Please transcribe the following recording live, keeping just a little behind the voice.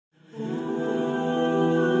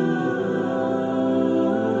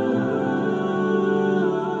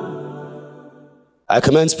I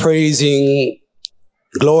commence praising,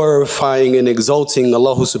 glorifying and exalting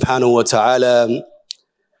Allah subhanahu wa ta'ala,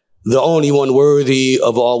 the only one worthy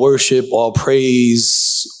of all worship, all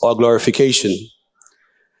praise, all glorification.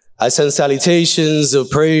 I send salutations of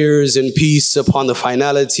prayers and peace upon the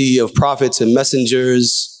finality of prophets and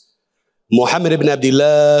messengers, Muhammad ibn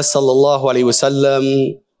Abdullah sallallahu alayhi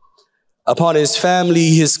wasallam, upon his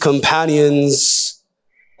family, his companions,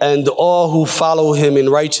 and all who follow him in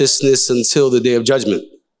righteousness until the day of judgment.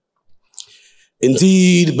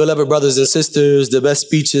 Indeed, beloved brothers and sisters, the best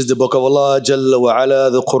speech is the book of Allah, Jalla wa Ala,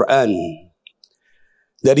 the Quran,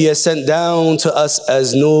 that He has sent down to us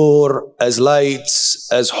as nur, as light,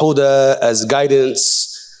 as huda, as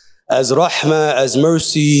guidance, as rahmah, as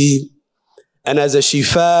mercy, and as a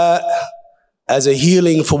shifa, as a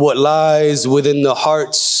healing for what lies within the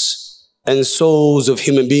hearts and souls of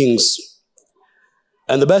human beings.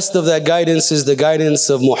 And the best of that guidance is the guidance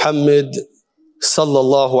of Muhammad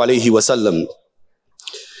sallallahu alayhi wasallam.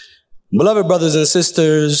 Beloved brothers and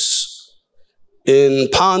sisters, in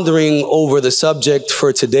pondering over the subject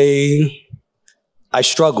for today, I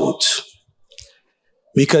struggled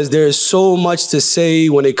because there is so much to say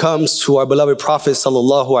when it comes to our beloved Prophet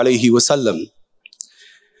sallallahu alayhi wasallam.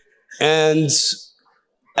 And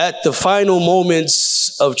at the final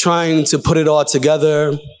moments of trying to put it all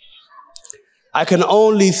together, I can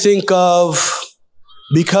only think of,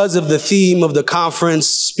 because of the theme of the conference,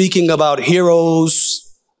 speaking about heroes,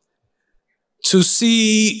 to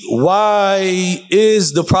see why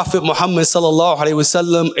is the Prophet Muhammad sallallahu alaihi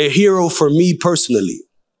wasallam a hero for me personally.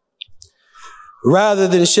 Rather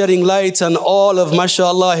than shedding light on all of,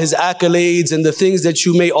 mashallah, his accolades and the things that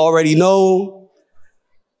you may already know,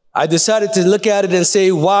 I decided to look at it and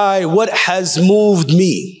say, why? What has moved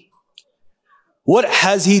me? What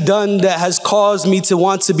has he done that has caused me to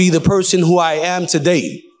want to be the person who I am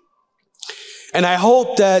today? And I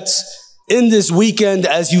hope that in this weekend,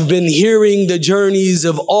 as you've been hearing the journeys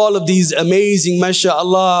of all of these amazing,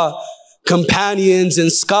 mashallah, companions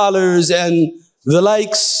and scholars and the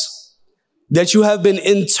likes, that you have been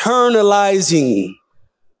internalizing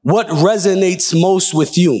what resonates most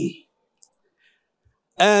with you.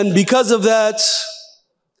 And because of that,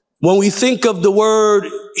 when we think of the word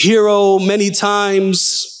hero many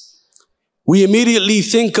times, we immediately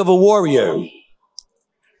think of a warrior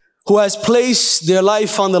who has placed their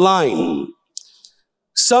life on the line.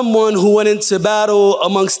 Someone who went into battle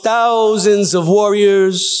amongst thousands of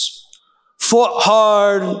warriors, fought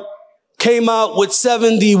hard, came out with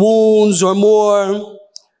 70 wounds or more,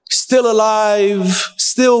 still alive,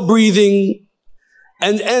 still breathing,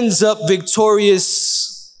 and ends up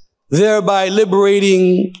victorious, thereby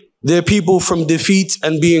liberating their people from defeat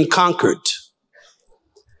and being conquered.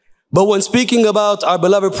 But when speaking about our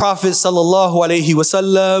beloved Prophet sallallahu alaihi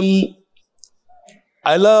wasallam,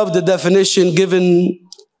 I love the definition given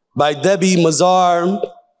by Debbie Mazar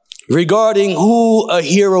regarding who a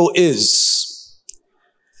hero is.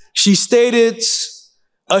 She stated,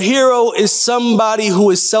 a hero is somebody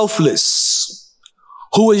who is selfless,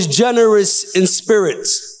 who is generous in spirit,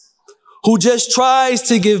 who just tries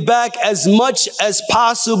to give back as much as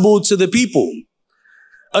possible to the people.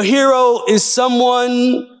 A hero is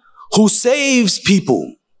someone who saves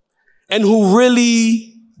people and who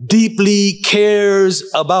really deeply cares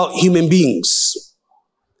about human beings.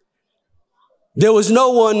 There was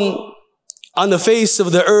no one on the face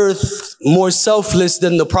of the earth more selfless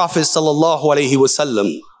than the Prophet sallallahu alaihi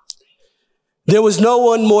wasallam. There was no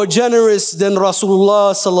one more generous than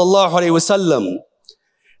Rasulullah sallallahu alaihi wasallam.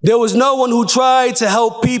 There was no one who tried to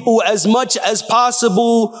help people as much as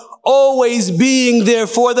possible, always being there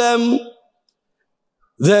for them,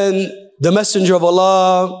 than the Messenger of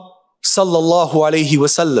Allah sallallahu alaihi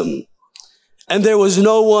wasallam. And there was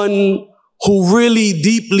no one who really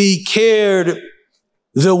deeply cared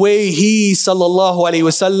the way he sallallahu alaihi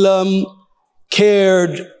wasallam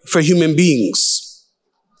cared for human beings.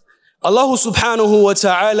 Allah subhanahu wa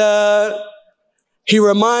ta'ala, He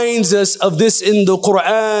reminds us of this in the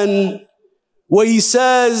Quran, where He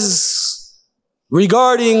says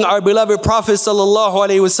regarding our beloved Prophet sallallahu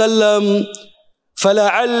alaihi wasallam,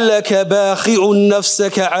 فَلَعَلَّكَ بَاخِعٌ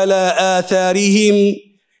نَفْسَكَ عَلَىٰ آثَارِهِمْ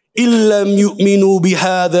إِن لَّمْ يُؤْمِنُوا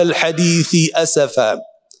بِهَذَا الْحَدِيثِ أَسَفًا.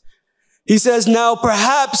 He says, now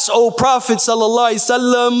perhaps, O Prophet sallallahu alaihi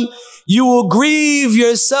wasallam, you will grieve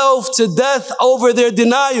yourself to death over their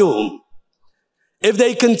denial if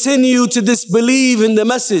they continue to disbelieve in the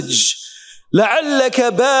message. لَعَلَّكَ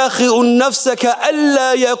بَاخِعٌ نَفْسَكَ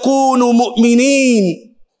أَلَّا يَكُونُوا مُؤْمِنِينَ.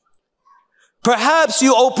 Perhaps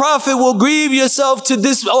you, O Prophet, will grieve yourself to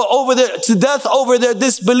death over their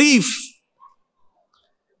disbelief.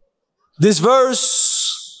 This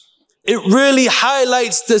verse, it really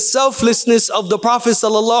highlights the selflessness of the Prophet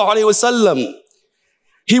sallallahu alaihi wasallam.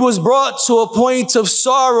 He was brought to a point of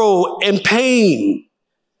sorrow and pain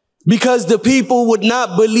because the people would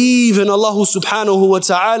not believe in Allah subhanahu wa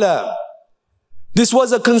ta'ala. This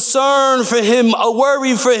was a concern for him, a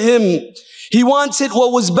worry for him. He wanted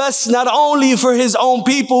what was best not only for his own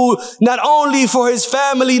people, not only for his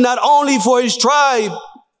family, not only for his tribe,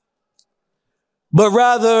 but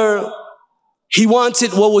rather he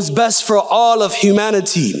wanted what was best for all of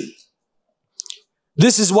humanity.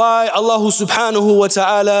 This is why Allah subhanahu wa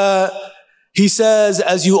ta'ala, He says,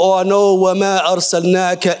 as you all know, وَمَا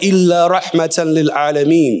أَرْسَلْنَاكَ إِلَّا رَحْمَةً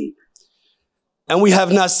لِلْعَالَمِينَ. And we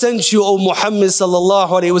have not sent you, O Muhammad sallallahu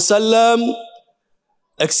alayhi wasallam,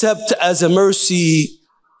 except as a mercy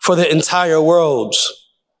for the entire world.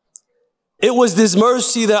 It was this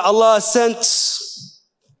mercy that Allah sent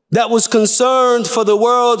that was concerned for the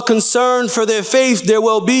world, concerned for their faith, their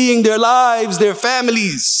well-being, their lives, their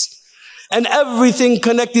families, and everything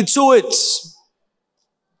connected to it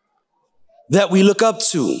that we look up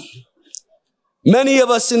to. Many of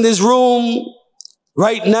us in this room,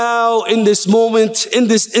 right now, in this moment, in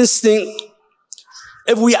this instant,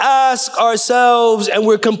 if we ask ourselves and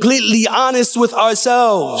we're completely honest with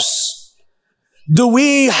ourselves, do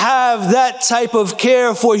we have that type of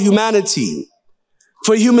care for humanity,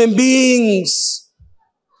 for human beings?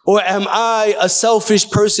 Or am I a selfish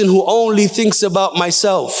person who only thinks about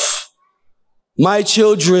myself, my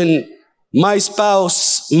children, my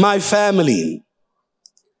spouse, my family?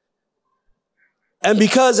 And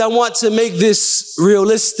because I want to make this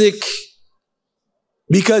realistic,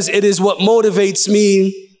 because it is what motivates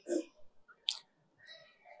me,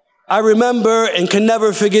 I remember and can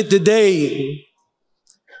never forget the day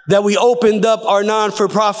that we opened up our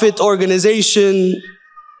non-for-profit organization,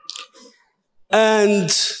 and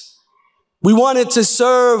we wanted to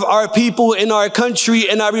serve our people in our country.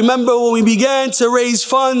 And I remember when we began to raise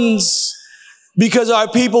funds because our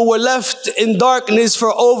people were left in darkness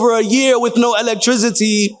for over a year with no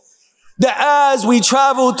electricity, that as we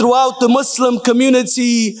traveled throughout the Muslim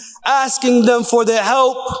community asking them for their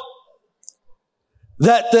help,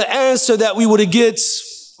 that the answer that we would get,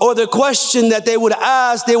 or the question that they would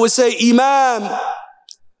ask, they would say, Imam,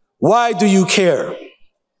 why do you care?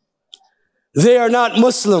 They are not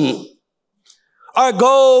Muslim. Our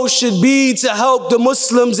goal should be to help the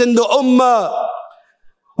Muslims in the Ummah.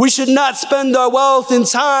 We should not spend our wealth and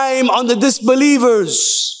time on the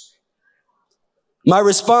disbelievers. My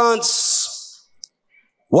response,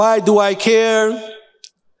 why do I care?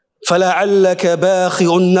 فَلَعَلَّكَ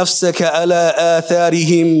بَاخِعٌ نَفْسَكَ عَلَىٰ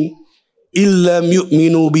آثَارِهِمْ إِن لَّمْ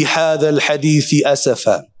يُؤْمِنُوا بِهَذَا الْحَدِيثِ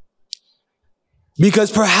أَسَفًا.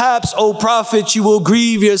 Because perhaps, O Prophet, you will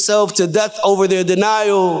grieve yourself to death over their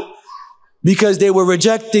denial because they were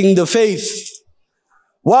rejecting the faith.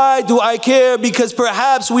 Why do I care? Because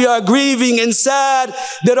perhaps we are grieving and sad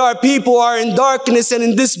that our people are in darkness and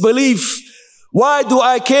in disbelief. Why do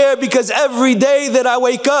I care? Because every day that I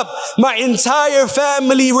wake up, my entire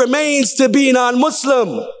family remains to be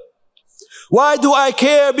non-Muslim. Why do I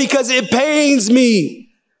care? Because it pains me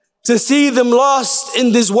to see them lost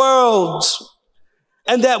in this world,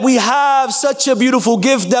 and that we have such a beautiful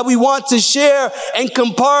gift that we want to share and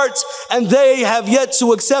impart, and they have yet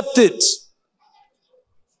to accept it.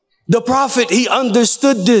 The Prophet, he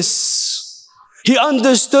understood this. He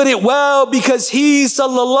understood it well because he,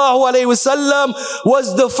 sallallahu alaihi wasallam,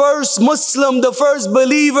 was the first Muslim, the first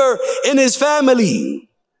believer in his family.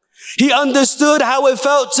 He understood how it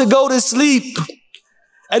felt to go to sleep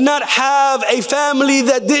and not have a family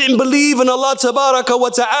that didn't believe in Allah tabaraka wa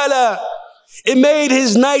ta'ala. It made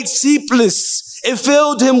his night sleepless. It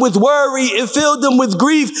filled him with worry. It filled him with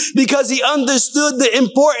grief because he understood the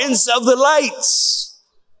importance of the lights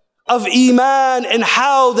of Iman and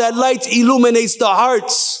how that light illuminates the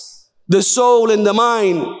hearts, the soul, and the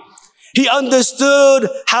mind. He understood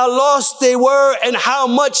how lost they were and how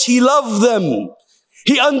much he loved them.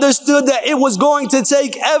 He understood that it was going to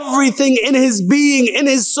take everything in his being, in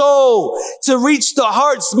his soul, to reach the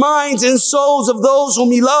hearts, minds, and souls of those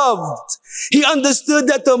whom he loved. He understood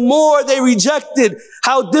that the more they rejected,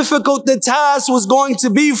 how difficult the task was going to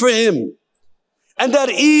be for him. And that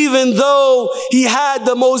even though he had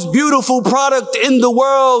the most beautiful product in the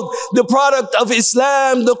world, the product of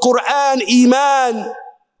Islam, the Quran, Iman,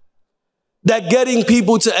 that getting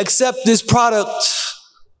people to accept this product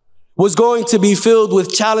was going to be filled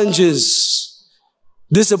with challenges,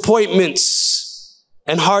 disappointments,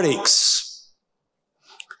 and heartaches.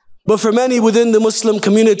 But for many within the Muslim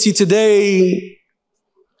community today,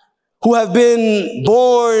 who have been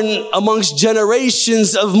born amongst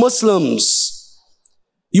generations of Muslims,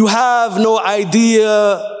 you have no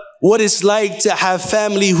idea what it's like to have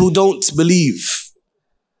family who don't believe.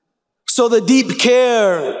 So the deep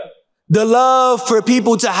care, the love for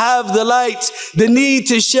people to have the light, the need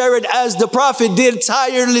to share it as the Prophet did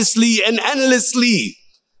tirelessly and endlessly,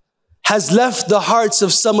 has left the hearts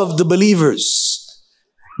of some of the believers,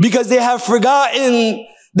 because they have forgotten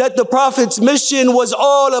that the Prophet's mission was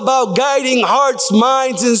all about guiding hearts,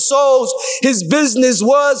 minds, and souls. His business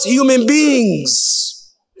was human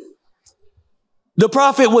beings. The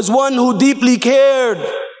Prophet was one who deeply cared,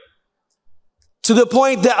 to the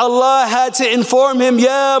point that Allah had to inform him,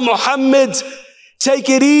 "Ya Muhammad, take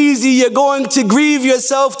it easy, you're going to grieve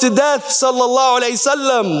yourself to death," sallallahu alayhi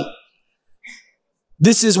wasallam.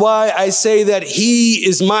 This is why I say that he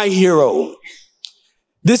is my hero.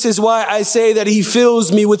 This is why I say that he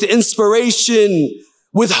fills me with inspiration,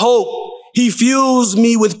 with hope. He fuels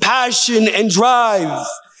me with passion and drive.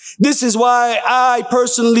 This is why I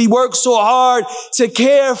personally work so hard to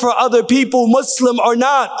care for other people, Muslim or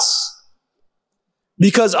not.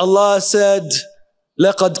 Because Allah said,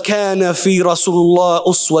 لَقَدْ كَانَ فِي رَسُولِ اللَّهِ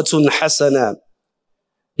أُسْوَةٌ حَسَنَةٌ.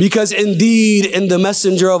 Because indeed, in the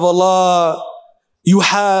Messenger of Allah, you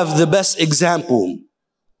have the best example.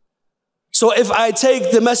 So if I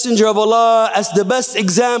take the Messenger of Allah as the best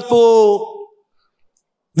example,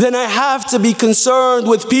 then I have to be concerned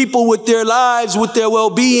with people, with their lives, with their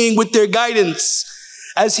well-being, with their guidance,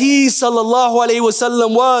 as he sallallahu alaihi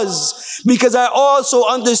wasallam was. Because I also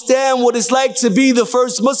understand what it's like to be the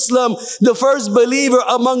first Muslim, the first believer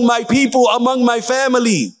among my people, among my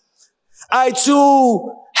family. I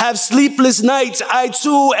too have sleepless nights. I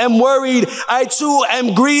too am worried. I too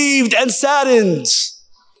am grieved and saddened.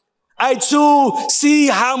 I too see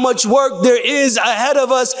how much work there is ahead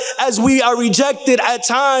of us as we are rejected at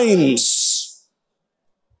times.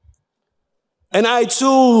 And I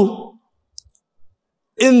too,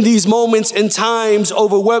 in these moments and times,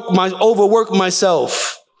 overwork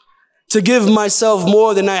myself to give myself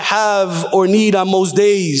more than I have or need on most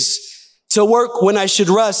days, to work when I should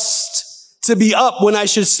rest, to be up when I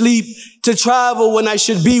should sleep, to travel when I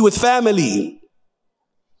should be with family.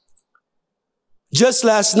 Just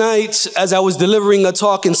last night, as I was delivering a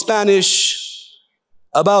talk in Spanish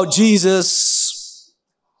about Jesus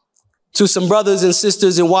to some brothers and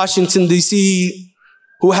sisters in Washington, D.C.,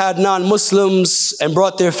 who had non-Muslims and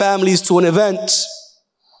brought their families to an event,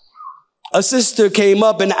 a sister came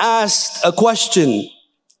up and asked a question.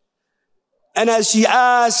 And as she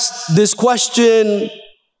asked this question,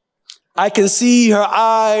 I can see her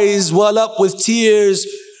eyes well up with tears,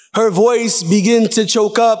 her voice begin to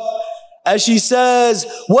choke up, as she says,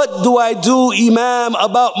 "What do I do, Imam,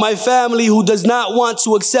 about my family who does not want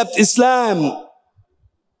to accept Islam?"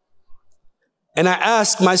 And I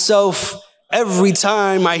ask myself every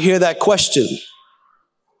time I hear that question,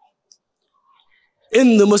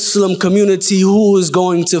 in the Muslim community, who is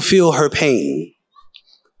going to feel her pain?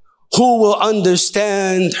 Who will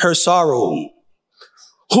understand her sorrow?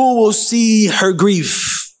 Who will see her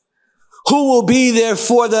grief? Who will be there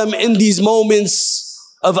for them in these moments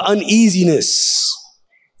of uneasiness?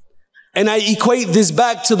 And I equate this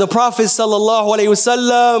back to the Prophet sallallahu alaihi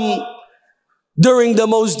wasallam during the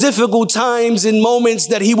most difficult times and moments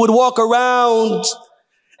that he would walk around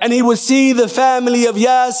and he would see the family of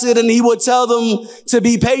Yasir and he would tell them to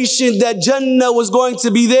be patient, that Jannah was going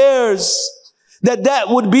to be theirs, that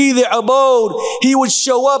would be their abode. He would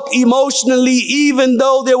show up emotionally even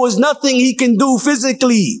though there was nothing he can do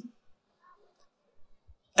physically.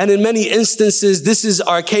 And in many instances, this is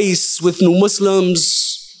our case with new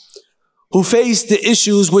Muslims who face the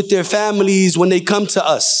issues with their families when they come to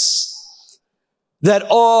us, that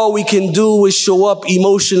all we can do is show up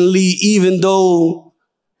emotionally even though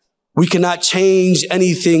we cannot change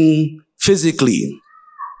anything physically.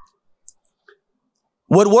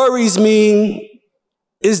 What worries me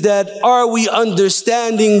is that, are we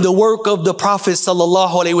understanding the work of the Prophet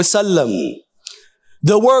sallallahu alaihi wasallam?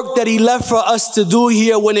 The work that he left for us to do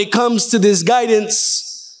here when it comes to this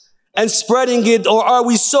guidance and spreading it? Or are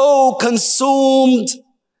we so consumed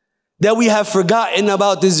that we have forgotten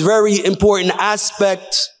about this very important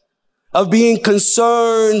aspect of being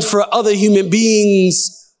concerned for other human beings,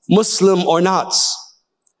 Muslim or not?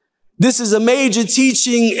 This is a major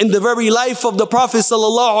teaching in the very life of the Prophet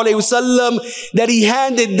sallallahu alaihi wasallam that he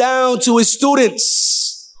handed down to his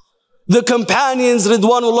students, the companions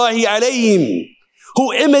ridwanullahi alayhim,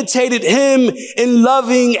 who imitated him in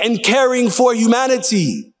loving and caring for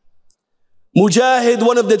humanity. Mujahid,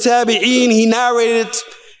 one of the tabi'een, he narrated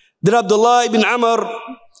that Abdullah ibn Amr,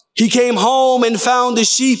 he came home and found a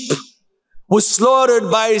sheep was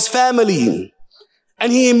slaughtered by his family.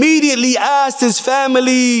 And he immediately asked his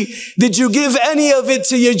family, did you give any of it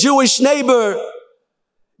to your Jewish neighbor?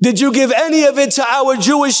 Did you give any of it to our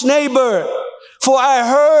Jewish neighbor? For I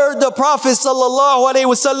heard the Prophet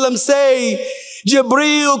ﷺ say,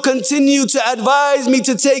 Jibreel continued to advise me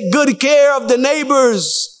to take good care of the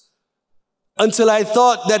neighbors until I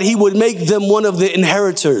thought that he would make them one of the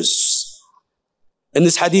inheritors. And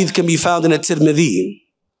this hadith can be found in At-Tirmidhi.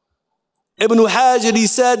 Ibn Hajar, he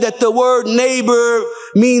said that the word neighbor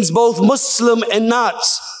means both Muslim and not,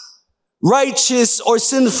 righteous or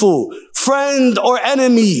sinful, friend or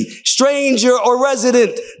enemy, stranger or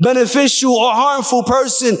resident, beneficial or harmful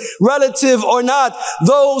person, relative or not,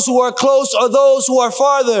 those who are close or those who are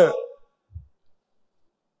farther.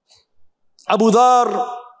 Abu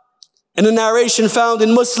Dhar, in a narration found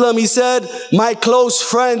in Muslim, he said, my close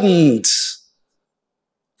friend,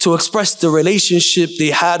 to express the relationship they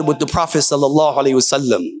had with the Prophet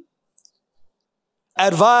ﷺ.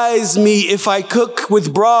 Advise me if I cook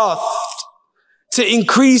with broth to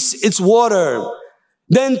increase its water,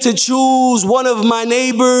 then to choose one of my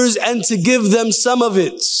neighbors and to give them some of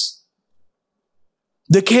it.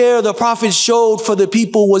 The care the Prophet showed for the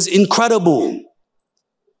people was incredible.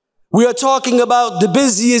 We are talking about the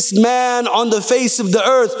busiest man on the face of the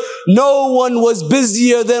earth. No one was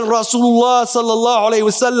busier than Rasulullah sallallahu alaihi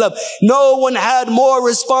wasallam. No one had more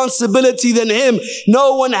responsibility than him.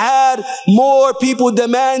 No one had more people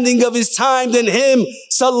demanding of his time than him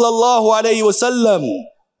sallallahu alaihi wasallam.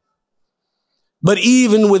 But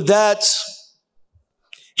even with that,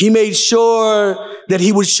 he made sure that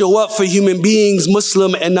he would show up for human beings,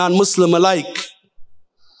 Muslim and non-Muslim alike.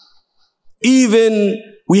 Even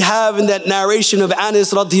we have in that narration of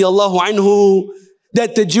Anas radiyallahu anhu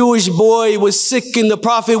that the Jewish boy was sick and the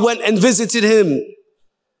Prophet went and visited him.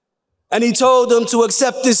 And he told him to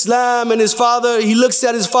accept Islam, and his father, he looks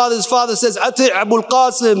at his father says, Ati' Abul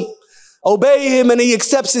Qasim, obey him, and he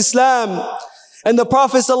accepts Islam. And the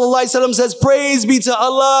Prophet ﷺ says, praise be to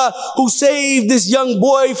Allah who saved this young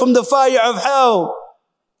boy from the fire of hell.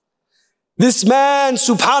 This man,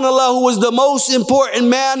 subhanallah, who was the most important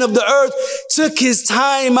man of the earth, took his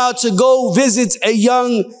time out to go visit a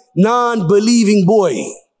young non-believing boy.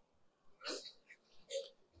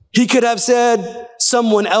 He could have said,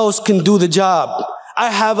 someone else can do the job. I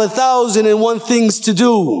have 1,001 things to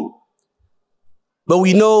do. But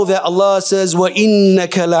we know that Allah says, وَإِنَّكَ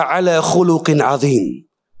لَعَلَى خُلُقٍ عَظِيمٍ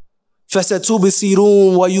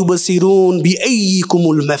فَسَتُبْصِرُونَ وَيُبْصِرُونَ بِأَيِّكُمُ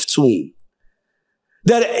الْمَفْتُونَ.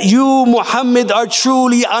 That you, Muhammad, are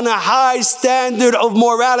truly on a high standard of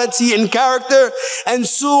morality and character, and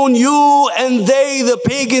soon you and they, the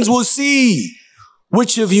pagans, will see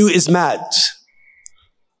which of you is mad.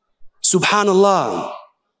 Subhanallah.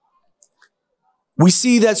 We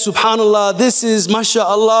see that, subhanallah, this is,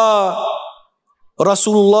 mashallah,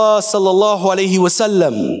 Rasulullah sallallahu alayhi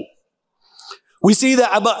wasallam. We see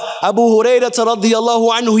that Abu Hurairah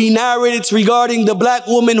radiyallahu anhu, he narrated regarding the black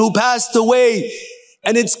woman who passed away.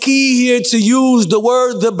 And it's key here to use the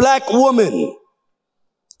word, the black woman.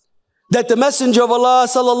 That the Messenger of Allah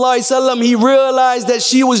sallallahu alaihi wasallam, he realized that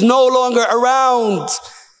she was no longer around.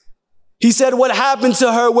 He said, what happened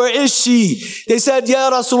to her? Where is she? They said, Ya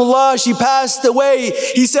Rasulullah, she passed away.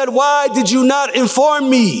 He said, why did you not inform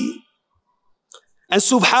me? And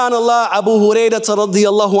subhanallah, Abu Hurairah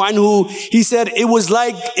radiyallahu anhu, he said, it was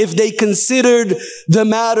like if they considered the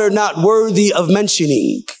matter not worthy of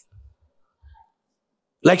mentioning.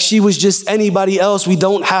 Like she was just anybody else. We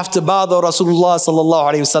don't have to bother Rasulullah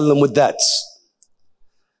sallallahu alayhi wasallam with that.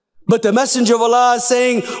 But the Messenger of Allah is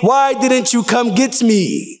saying, why didn't you come get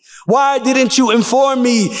me? Why didn't you inform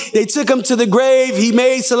me? They took him to the grave. He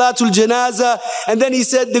made Salatul Janazah. And then he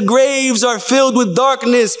said, the graves are filled with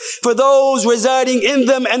darkness for those residing in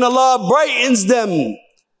them, and Allah brightens them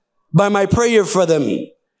by my prayer for them.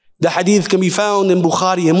 The hadith can be found in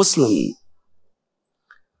Bukhari and Muslim.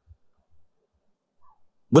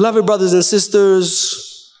 Beloved brothers and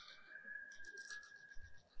sisters,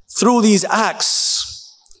 through these acts,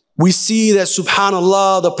 we see that,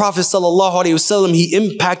 subhanallah, the Prophet sallallahu alaihi wasallam, he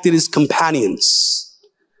impacted his companions.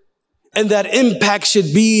 And that impact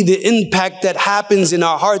should be the impact that happens in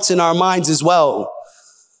our hearts and our minds as well.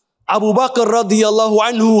 Abu Bakr radiyallahu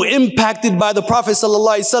anhu, impacted by the Prophet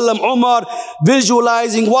sallallahu alaihi wasallam. Umar,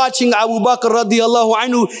 visualizing, watching Abu Bakr radiyallahu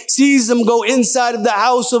anhu, sees him go inside of the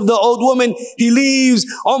house of the old woman. He leaves.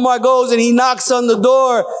 Umar goes and he knocks on the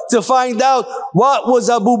door to find out what was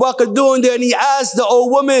Abu Bakr doing there. And he asks the old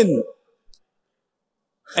woman.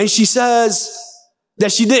 And she says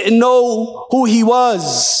that she didn't know who he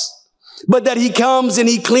was. but that he comes and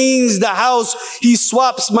he cleans the house, he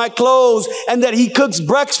swaps my clothes, and that he cooks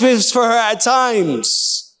breakfast for her at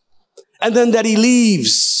times, and then that he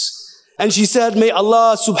leaves. And she said, may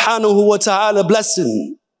Allah subhanahu wa ta'ala bless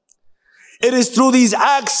him. It is through these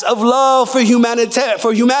acts of love for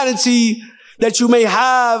humanity that you may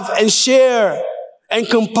have and share and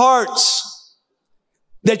compart,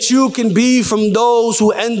 that you can be from those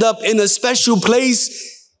who end up in a special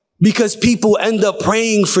place because people end up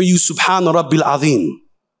praying for you, subhana rabbil azim.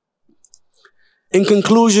 In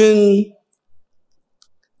conclusion,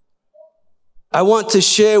 I want to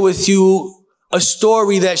share with you a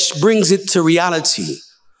story that brings it to reality.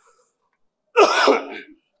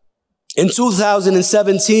 In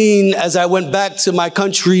 2017, as I went back to my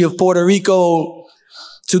country of Puerto Rico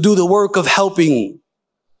to do the work of helping,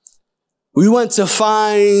 we went to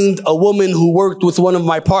find a woman who worked with one of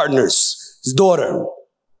my partners, his daughter.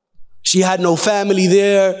 She had no family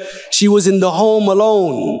there. She was in the home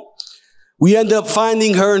alone. We ended up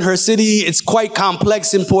finding her in her city. It's quite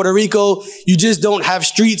complex in Puerto Rico. You just don't have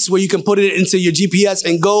streets where you can put it into your GPS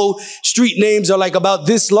and go. Street names are like about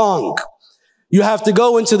this long. You have to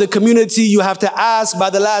go into the community. You have to ask by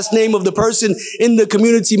the last name of the person in the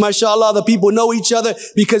community. MashaAllah, the people know each other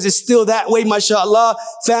because it's still that way. MashaAllah,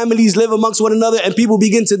 families live amongst one another and people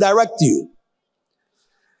begin to direct you.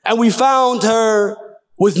 And we found her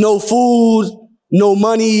with no food, no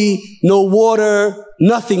money, no water,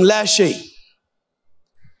 nothing, la shay.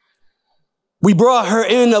 We brought her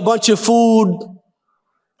in a bunch of food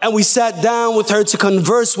and we sat down with her to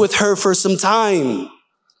converse with her for some time.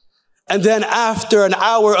 And then after an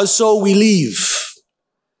hour or so, we leave.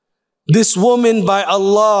 This woman, by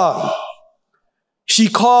Allah, she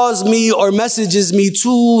calls me or messages me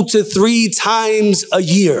 2 to 3 times a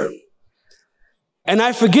year. And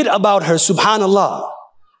I forget about her, subhanallah.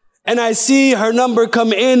 And I see her number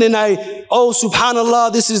come in and oh,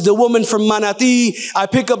 subhanallah, this is the woman from Manati. I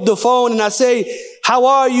pick up the phone and I say, how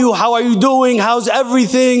are you? How are you doing? How's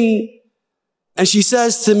everything? And she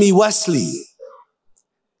says to me, Wesley,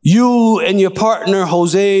 you and your partner,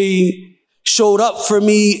 Jose, showed up for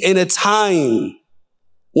me in a time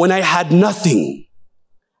when I had nothing.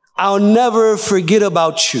 I'll never forget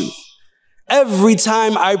about you. Every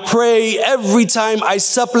time I pray, every time I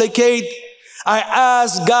supplicate, I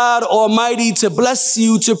ask God Almighty to bless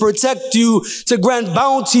you, to protect you, to grant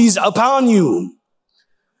bounties upon you.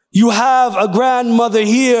 You have a grandmother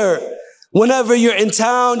here. Whenever you're in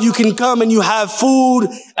town, you can come and you have food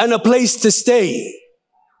and a place to stay.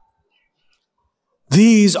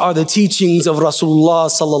 These are the teachings of Rasulullah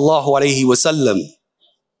sallallahu alaihi wasallam.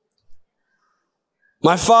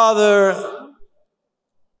 My father,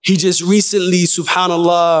 he just recently,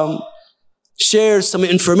 subhanallah, shared some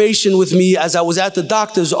information with me as I was at the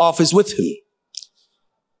doctor's office with him.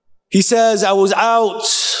 He says, I was out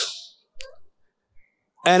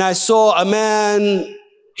and I saw a man,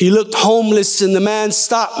 he looked homeless and the man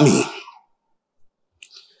stopped me.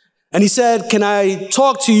 And he said, can I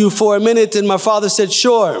talk to you for a minute? And my father said,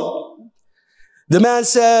 sure. The man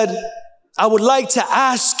said, I would like to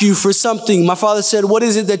ask you for something. My father said, what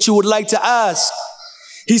is it that you would like to ask?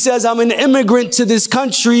 He says, I'm an immigrant to this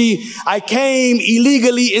country. I came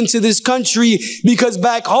illegally into this country because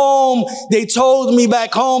back home, they told me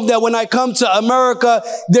back home that when I come to America,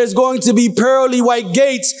 there's going to be pearly white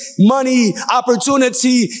gates, money,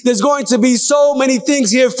 opportunity. There's going to be so many things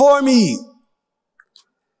here for me.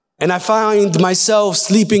 And I find myself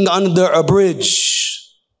sleeping under a bridge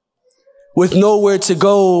with nowhere to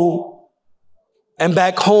go. And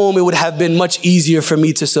back home, it would have been much easier for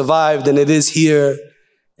me to survive than it is here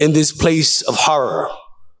in this place of horror.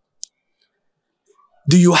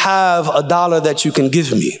 Do you have $1 that you can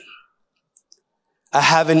give me? I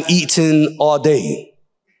haven't eaten all day.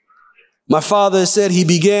 My father said he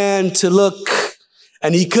began to look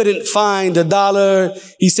and he couldn't find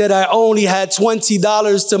 $1. He said, I only had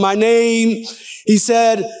 $20 to my name. He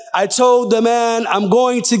said, I told the man, I'm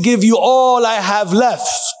going to give you all I have left.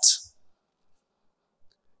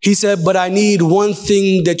 He said, but I need one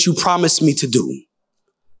thing that you promised me to do.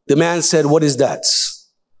 The man said, what is that?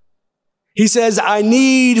 He says, I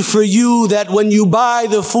need for you that when you buy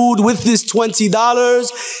the food with this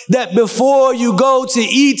 $20, that before you go to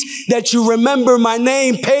eat, that you remember my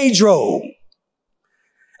name, Pedro.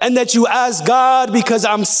 And that you ask God because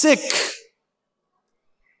I'm sick.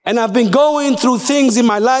 And I've been going through things in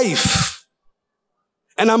my life.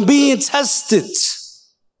 And I'm being tested.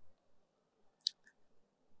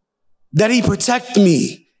 That He protect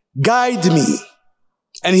me, guide me,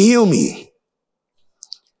 and heal me.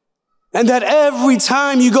 And that every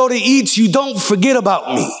time you go to eat, you don't forget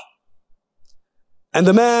about me. And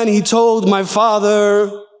the man, he told my father,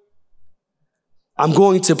 I'm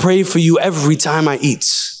going to pray for you every time I eat.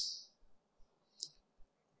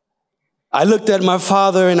 I looked at my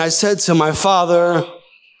father and I said to my father,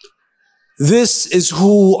 this is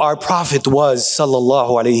who our Prophet was,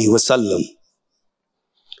 sallallahu alaihi wasallam.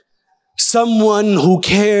 Someone who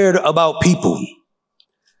cared about people.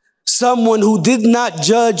 Someone who did not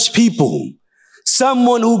judge people.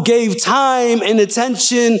 Someone who gave time and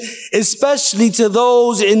attention, especially to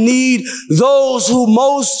those in need, those who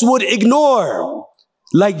most would ignore,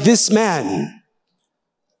 like this man,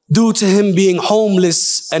 due to him being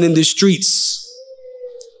homeless and in the streets.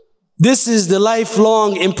 This is the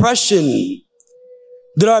lifelong impression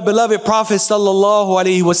that our beloved Prophet sallallahu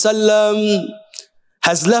alaihi wasallam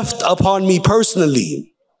has left upon me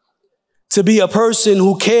personally. To be a person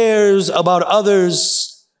who cares about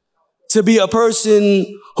others, to be a person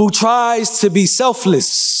who tries to be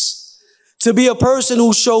selfless, to be a person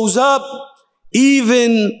who shows up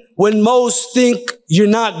even when most think you're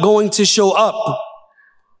not going to show up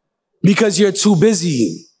because you're too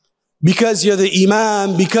busy, because you're the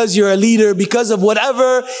imam, because you're a leader, because of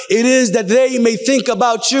whatever it is that they may think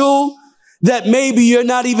about you, that maybe you're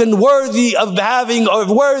not even worthy of having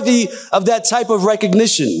or worthy of that type of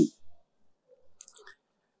recognition.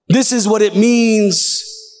 This is what it means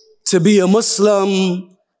to be a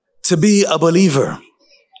Muslim, to be a believer.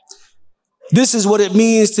 This is what it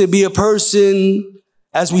means to be a person,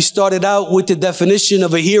 as we started out with the definition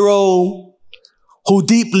of a hero, who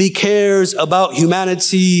deeply cares about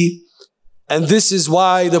humanity. And this is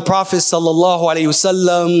why the Prophet sallallahu alaihi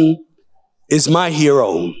wasallam is my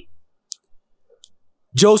hero.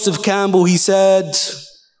 Joseph Campbell, he said,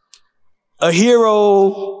 a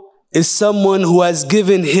hero is someone who has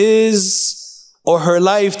given his or her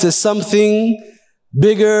life to something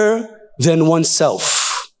bigger than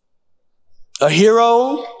oneself. A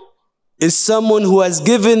hero is someone who has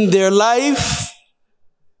given their life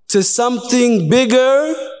to something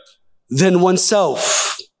bigger than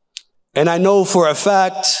oneself. And I know for a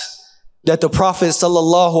fact that the Prophet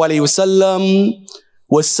sallallahu alaihi wasallam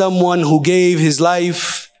was someone who gave his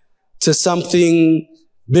life to something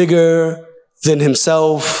bigger than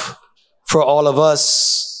himself for all of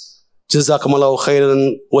us. Jazakumullahu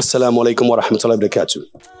khairan. Wassalamu alaikum wa rahmatullahi wa barakatuh.